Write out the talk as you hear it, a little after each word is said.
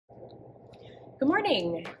Good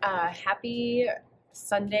morning. Happy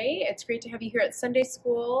Sunday. It's great to have you here at Sunday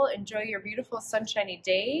School. Enjoy your beautiful sunshiny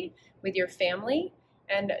day with your family.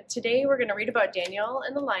 And today we're going to read about Daniel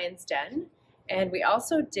and the lion's den. And we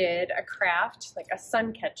also did a craft, like a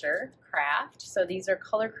sun catcher craft. So these are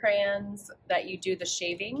color crayons that you do the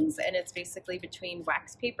shavings, and it's basically between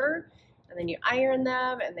wax paper, and then you iron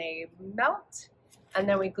them and they melt. And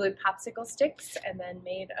then we glued popsicle sticks and then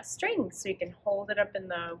made a string so you can hold it up in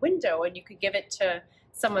the window and you could give it to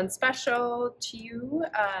someone special to you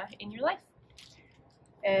in your life.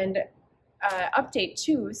 And update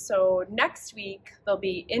too, so next week there'll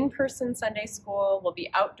be in-person Sunday school. We'll be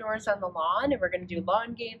outdoors on the lawn and we're going to do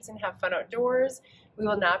lawn games and have fun outdoors. We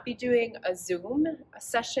will not be doing a Zoom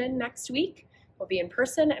session next week. We'll be in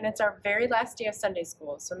person, and it's our very last day of Sunday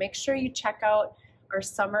school. So make sure you check out our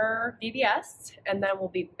summer VBS, and then we'll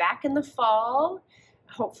be back in the fall,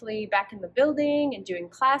 hopefully back in the building and doing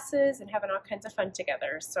classes and having all kinds of fun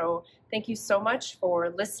together. So thank you so much for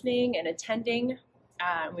listening and attending.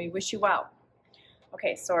 We wish you well.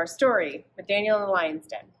 Okay, so our story with Daniel and the lion's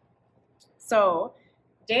den. So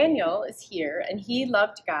Daniel is here, and he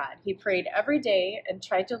loved God. He prayed every day and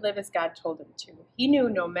tried to live as God told him to. He knew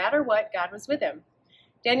no matter what, God was with him.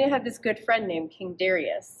 Daniel had this good friend named King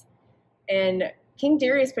Darius, and King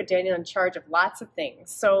Darius put Daniel in charge of lots of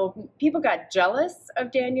things. So people got jealous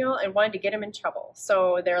of Daniel and wanted to get him in trouble.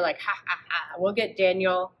 So they're like, ha, ha, ha, we'll get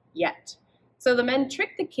Daniel yet. So the men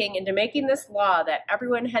tricked the king into making this law that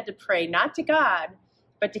everyone had to pray not to God,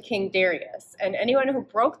 but to King Darius. And anyone who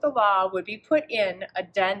broke the law would be put in a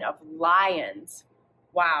den of lions.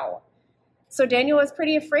 Wow. So Daniel was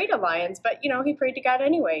pretty afraid of lions, but he prayed to God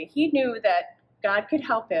anyway. He knew that God could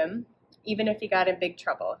help him even if he got in big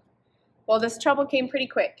trouble. Well, this trouble came pretty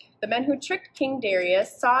quick. The men who tricked King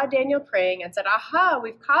Darius saw Daniel praying and said, aha,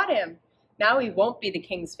 we've caught him. Now he won't be the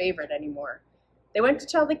king's favorite anymore. They went to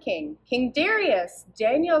tell the king, King Darius,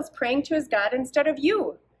 Daniel's praying to his God instead of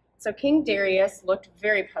you. So King Darius looked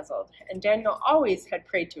very puzzled, and Daniel always had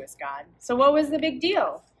prayed to his God. So what was the big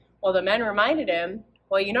deal? Well, the men reminded him,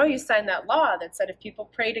 well, you signed that law that said if people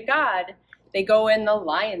pray to God, they go in the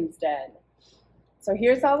lion's den. So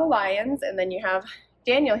here's all the lions, and then you have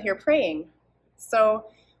Daniel here praying. So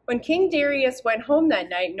when King Darius went home that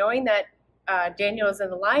night, knowing that Daniel was in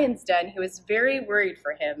the lion's den, he was very worried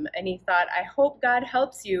for him, and he thought, I hope God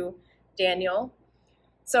helps you, Daniel.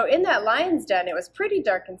 So in that lion's den, it was pretty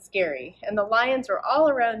dark and scary, and the lions were all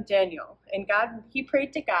around Daniel, and he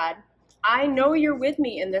prayed to God, I know you're with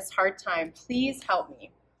me in this hard time, please help me.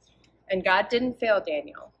 And God didn't fail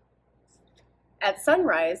Daniel. At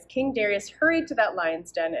sunrise, King Darius hurried to that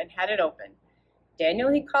lion's den and had it open.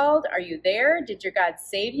 Daniel, he called, are you there? Did your God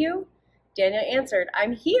save you? Daniel answered,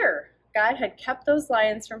 I'm here. God had kept those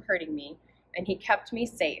lions from hurting me, and he kept me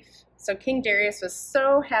safe. So King Darius was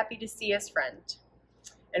so happy to see his friend.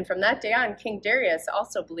 And from that day on, King Darius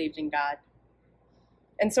also believed in God.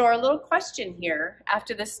 And so our little question here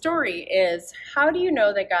after this story is, how do you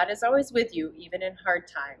know that God is always with you, even in hard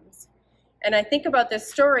times? And I think about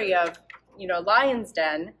this story of, lion's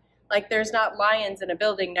den. Like there's not lions in a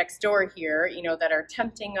building next door here, that are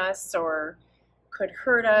tempting us or could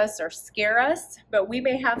hurt us or scare us. But we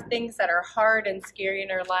may have things that are hard and scary in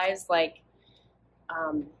our lives, like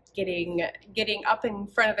getting up in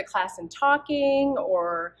front of the class and talking,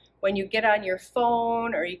 or when you get on your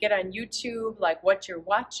phone or you get on YouTube, like what you're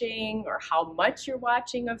watching or how much you're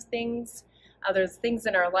watching of things. There's things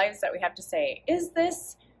in our lives that we have to say,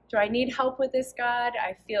 do I need help with this, God?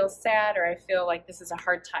 I feel sad, or I feel like this is a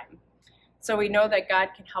hard time. So we know that God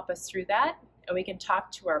can help us through that, and we can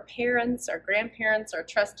talk to our parents, our grandparents, our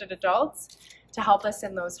trusted adults to help us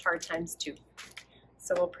in those hard times too.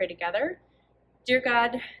 So we'll pray together. Dear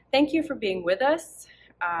God, thank you for being with us.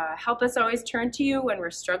 Help us always turn to you when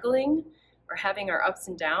we're struggling or having our ups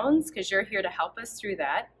and downs, because you're here to help us through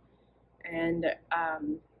that. And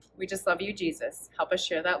we just love you, Jesus. Help us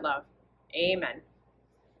share that love. Amen.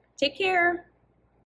 Take care.